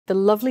The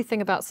lovely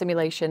thing about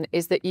simulation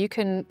is that you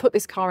can put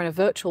this car in a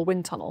virtual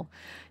wind tunnel.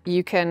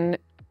 You can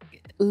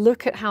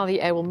look at how the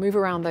air will move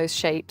around those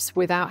shapes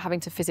without having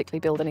to physically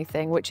build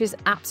anything, which is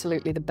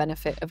absolutely the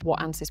benefit of what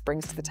ANSYS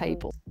brings to the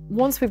table.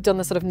 Once we've done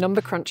the sort of number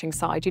crunching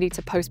side, you need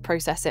to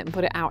post-process it and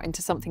put it out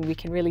into something we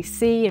can really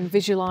see and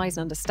visualize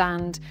and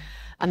understand.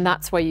 And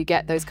that's where you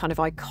get those kind of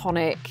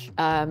iconic,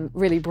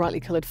 really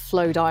brightly colored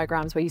flow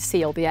diagrams where you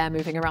see all the air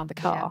moving around the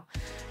car.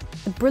 Yeah.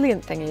 The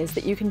brilliant thing is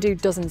that you can do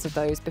dozens of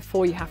those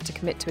before you have to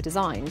commit to a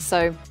design.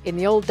 So in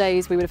the old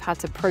days, we would have had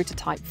to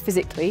prototype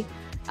physically,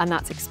 and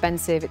that's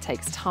expensive, it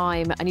takes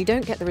time, and you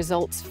don't get the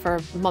results for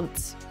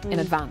months in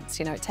advance.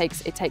 You know, it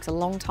takes a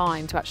long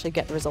time to actually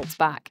get the results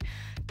back.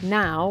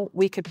 Now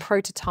we could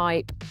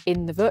prototype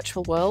in the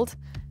virtual world,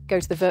 go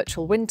to the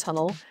virtual wind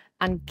tunnel,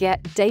 and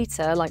get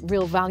data, like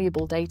real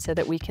valuable data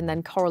that we can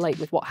then correlate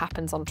with what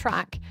happens on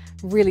track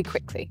really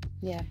quickly.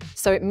 Yeah.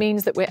 So it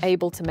means that we're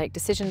able to make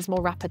decisions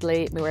more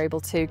rapidly, we're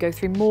able to go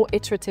through more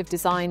iterative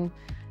design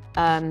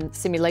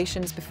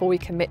simulations before we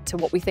commit to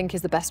what we think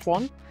is the best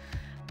one.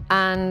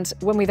 And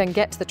when we then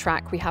get to the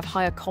track, we have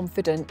higher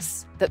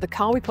confidence that the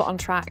car we put on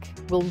track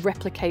will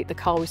replicate the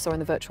car we saw in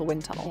the virtual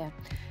wind tunnel. Yeah.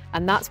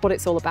 And that's what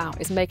it's all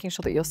about, is making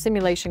sure that your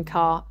simulation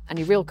car and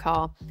your real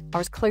car are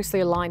as closely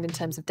aligned in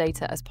terms of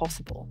data as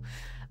possible.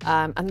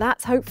 And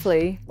that's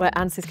hopefully where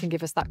ANSYS can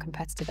give us that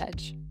competitive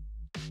edge.